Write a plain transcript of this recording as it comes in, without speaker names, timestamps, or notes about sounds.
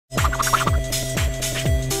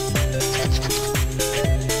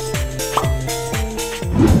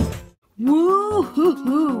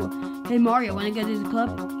Mario, wanna go to the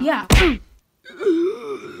club? Yeah.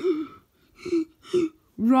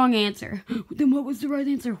 Wrong answer. Then what was the right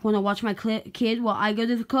answer? Wanna watch my kid while I go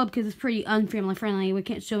to the club? Because it's pretty unfamily friendly. We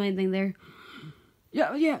can't show anything there.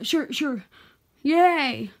 Yeah, sure.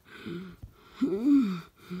 Yay!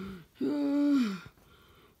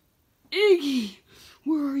 Iggy!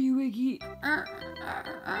 Where are you, Iggy?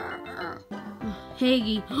 Hey,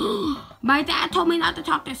 Iggy. My dad told me not to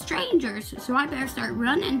talk to strangers, so I better start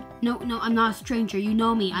running. No, I'm not a stranger. You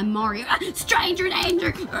know me. I'm Mario. Stranger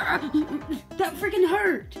danger! That freaking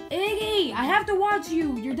hurt! Iggy, I have to watch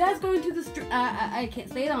you. Your dad's going to the I can't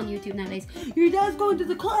say it on YouTube nowadays. Your dad's going to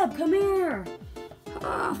the club. Come here.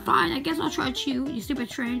 Fine. I guess I'll trust you, you stupid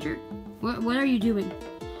stranger. What are you doing?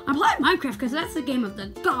 I'm playing Minecraft because that's the game of the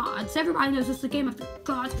gods. Everybody knows it's the game of the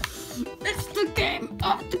gods. It's the game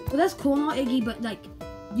of the... Well, that's cool and all, Iggy, but, like,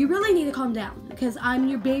 you really need to calm down because I'm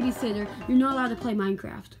your babysitter. You're not allowed to play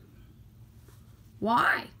Minecraft.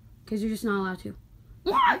 Why? Because you're just not allowed to.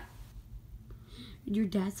 Why? Your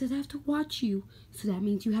dad said I have to watch you, so that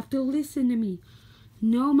means you have to listen to me.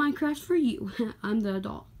 No Minecraft for you. I'm the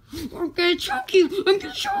adult. I'm gonna choke you.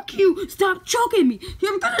 Stop choking me.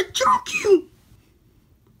 I'm gonna choke you.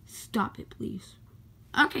 Stop it, please.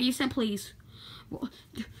 Okay, you said please.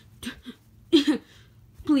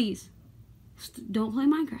 Please. Don't play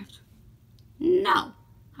Minecraft. No.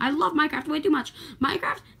 I love Minecraft way too much.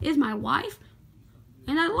 Minecraft is my wife.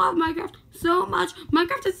 And I love Minecraft so much.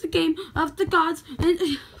 Minecraft is the game of the gods. And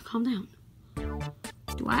calm down.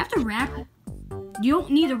 Do I have to rap? You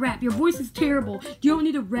don't need a rap. Your voice is terrible. You don't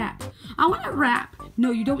need a rap. I want to rap.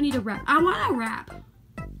 No, you don't need a rap. I want to rap.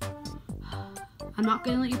 I'm not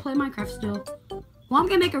going to let you play Minecraft still. Well, I'm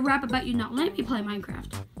going to make a rap about you not letting me play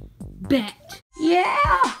Minecraft. Bet. Yeah.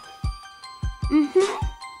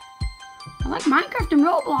 I like Minecraft and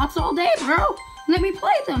Roblox all day, bro. Let me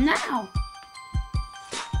play them now.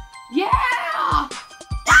 Yeah. Ah!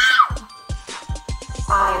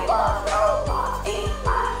 I love Roblox in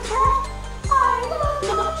Minecraft. I love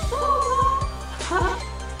not so much.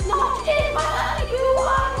 Not in my life, you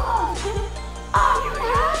are lost. I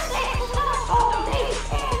have sex all day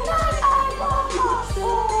and night. I love not so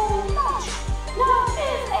much. Not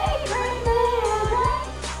is a great man.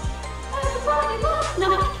 Everybody loves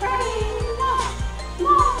not praying.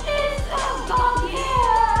 Not is a god,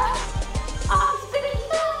 yeah. I'm speaking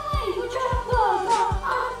the language of the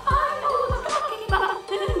god. I know what I'm talking about,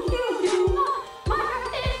 and you do not.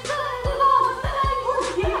 Minecraft is the lost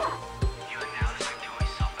language, yeah. You are now listening to a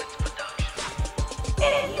Self-It's production.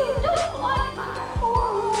 If you don't like my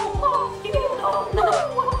horror, you don't know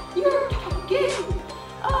what you're talking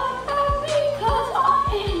about because I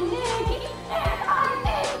am Iggy and I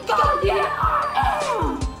am God, yeah, I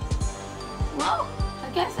am. Well, I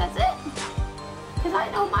guess that's it. Because I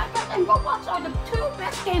know Minecraft and Roblox are the two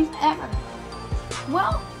best games ever.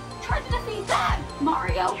 Well, try to defeat that,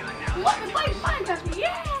 Mario. Let me play Minecraft,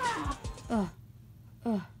 yeah!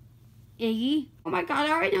 Iggy? Oh my god,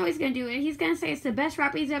 I already know he's gonna do it. He's gonna say it's the best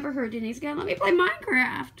rap he's ever heard and he's gonna let me play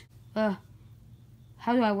Minecraft.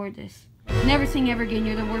 How do I word this? Never sing ever again,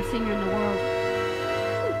 you're the worst singer in the world.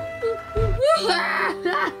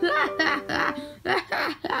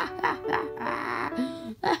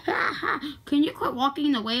 Can you quit walking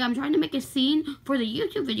in the way? I'm trying to make a scene for the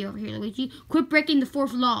YouTube video over here, Luigi. Quit breaking the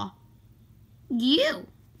fourth law. You.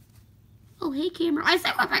 Oh, hey, camera. I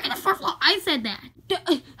said quit breaking the fourth law. I said that.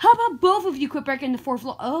 How about both of you quit breaking the fourth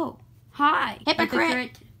law? Oh, hi.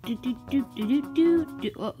 Hypocrite.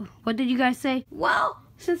 What did you guys say? Well,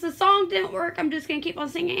 since the song didn't work, I'm just going to keep on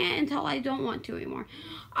singing it until I don't want to anymore.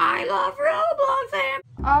 I love Roblox and...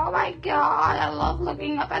 Oh my god, I love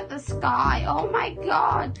looking up at the sky. Oh my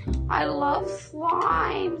god, I love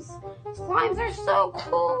slimes. Slimes are so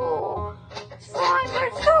cool. Slimes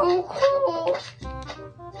are so cool.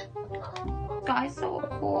 Sky's so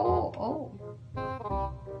cool.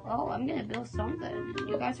 Oh, I'm gonna build something.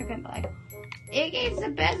 You guys are gonna be like, Iggy's the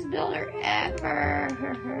best builder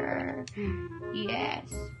ever.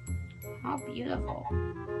 Yes. How beautiful.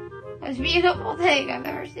 Most beautiful thing I've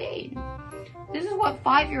ever seen. This is what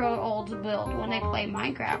 5-year-olds build when they play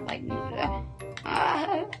Minecraft. Like,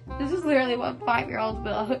 this is literally what 5-year-olds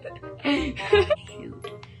build. Shoot.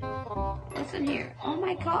 Listen here. Oh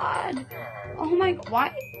my god. Oh my,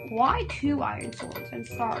 why 2 iron swords? I'm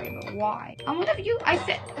sorry, but why? I'm one of you. I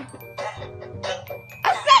said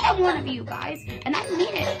I'm one of you guys, and I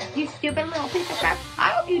mean it. You stupid little piece of crap. I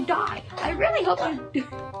hope you die. I really hope you do.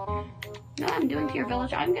 You know what I'm doing to your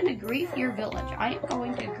village? I'm gonna grief your village. I am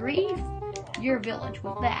going to grief your village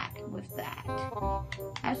with that.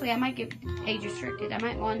 Actually, I might get age restricted. I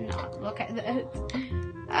might want to not look at this.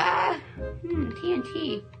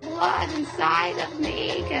 TNT. Blood inside of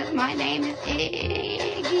me, because my name is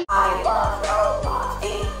Iggy. I love robots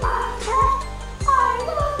in my head. I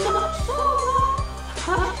love not so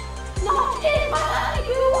much. Not in my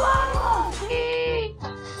you I love me.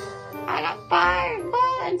 I got fire and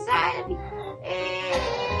blood inside of me.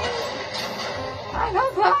 I got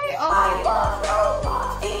fire. Oh, I love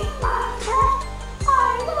robots in my head. I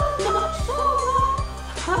love not so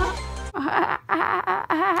much.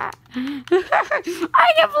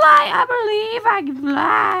 I can fly. I believe I can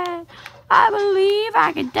fly. I believe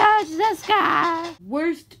I can touch the sky.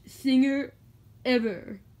 Worst singer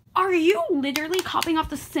ever. Are you literally copying off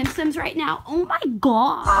The Simpsons right now? Oh my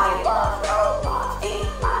god. I love robots in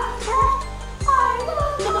my head. I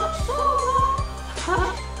love not so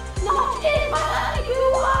much. Not in my